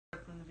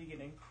From the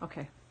beginning.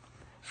 Okay.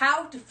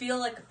 How to feel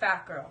like a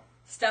fat girl.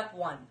 Step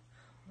 1.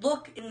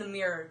 Look in the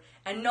mirror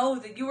and know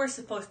that you are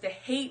supposed to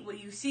hate what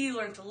you see.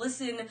 Learn to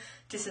listen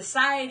to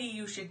society.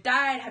 You should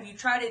diet. Have you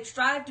tried it?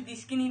 Strive to be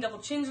skinny. Double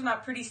chins are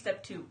not pretty.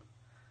 Step 2.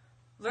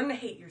 Learn to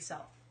hate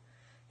yourself.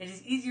 It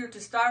is easier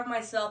to starve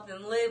myself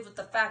than live with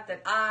the fact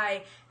that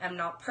I am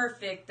not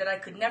perfect, that I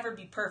could never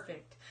be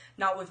perfect.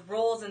 Not with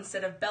rolls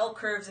instead of bell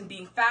curves, and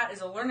being fat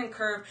is a learning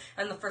curve,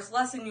 and the first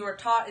lesson you are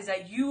taught is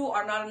that you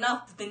are not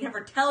enough, that they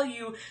never tell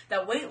you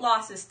that weight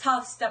loss is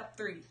tough. Step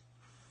 3.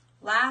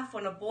 Laugh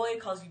when a boy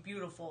calls you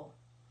beautiful.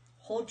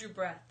 Hold your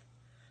breath.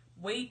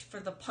 Wait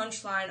for the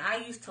punchline.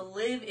 I used to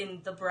live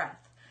in the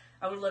breath.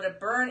 I would let it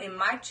burn in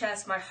my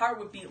chest, my heart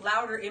would beat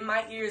louder in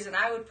my ears, and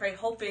I would pray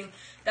hoping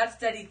that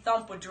steady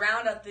thump would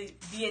drown out the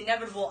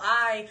inevitable.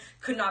 I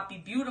could not be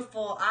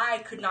beautiful, I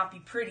could not be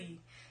pretty.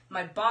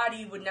 My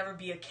body would never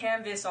be a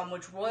canvas on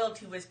which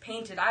royalty was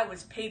painted. I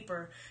was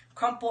paper,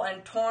 crumpled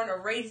and torn,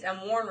 erased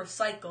and worn,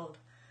 recycled.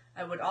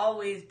 I would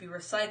always be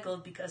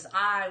recycled because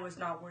I was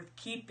not worth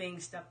keeping.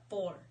 Step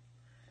 4.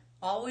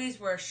 Always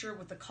wear a shirt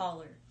with a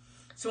collar.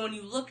 So when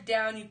you look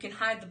down, you can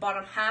hide the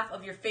bottom half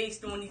of your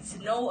face. No one needs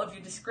to know of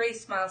your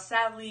disgrace. Smile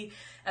sadly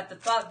at the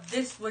thought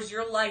this was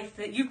your life,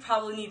 that you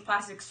probably need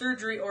plastic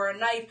surgery or a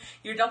knife.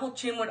 Your double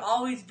chin would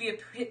always be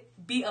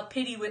a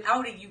pity.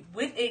 Without it,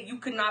 you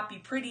could not be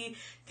pretty.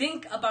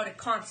 Think about it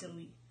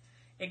constantly.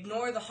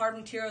 Ignore the hard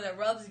material that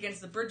rubs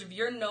against the bridge of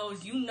your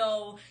nose. You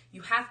know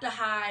you have to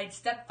hide.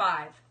 Step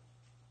 5.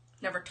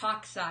 Never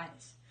talk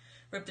size.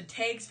 Rip the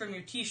tags from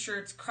your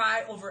t-shirts,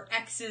 cry over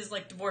exes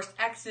like divorced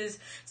exes,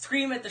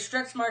 scream at the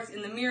stretch marks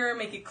in the mirror,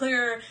 make it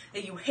clear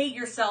that you hate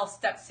yourself.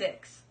 Step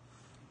 6.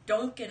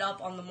 Don't get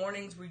up on the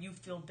mornings where you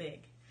feel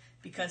big,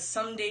 because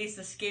some days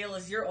the scale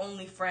is your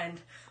only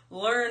friend.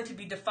 Learn to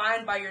be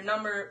defined by your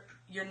number,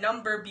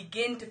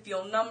 begin to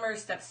feel number.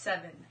 Step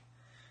 7.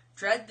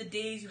 Dread the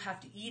days you have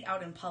to eat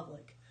out in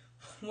public.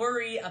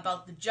 Worry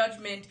about the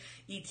judgment.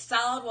 Eat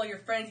salad while your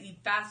friends eat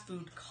fast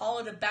food. Call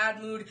it a bad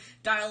mood.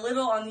 Die a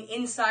little on the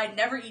inside.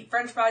 Never eat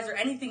french fries or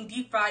anything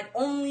deep fried.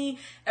 Only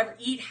ever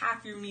eat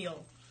half your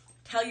meal.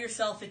 Tell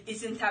yourself it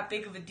isn't that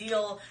big of a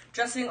deal.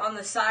 Dressing on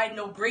the side,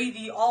 no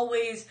gravy.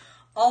 Always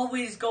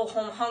go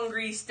home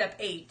hungry. Step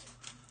 8.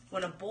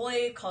 When a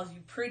boy calls you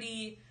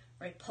pretty,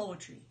 write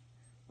poetry.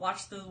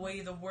 Watch the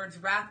way the words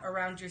wrap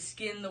around your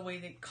skin, the way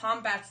that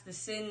combats the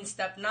sin.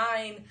 Step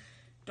 9.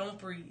 Don't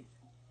breathe.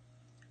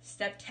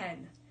 Step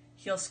 10.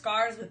 Heal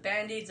scars with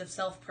band-aids of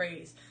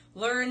self-praise.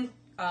 Learn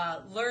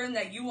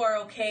that you are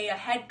okay.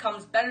 Ahead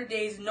comes better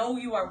days. Know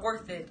you are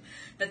worth it.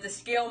 That the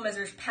scale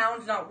measures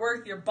pounds, not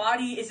worth. Your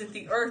body isn't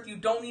the earth. You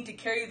don't need to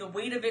carry the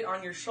weight of it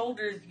on your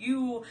shoulders.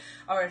 You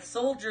are a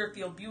soldier.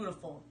 Feel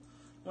beautiful.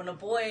 When a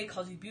boy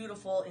calls you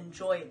beautiful,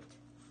 enjoy it.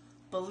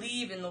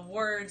 Believe in the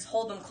words.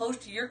 Hold them close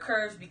to your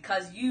curves,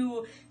 because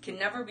you can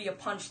never be a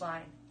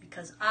punchline.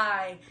 Because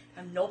I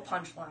am no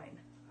punchline.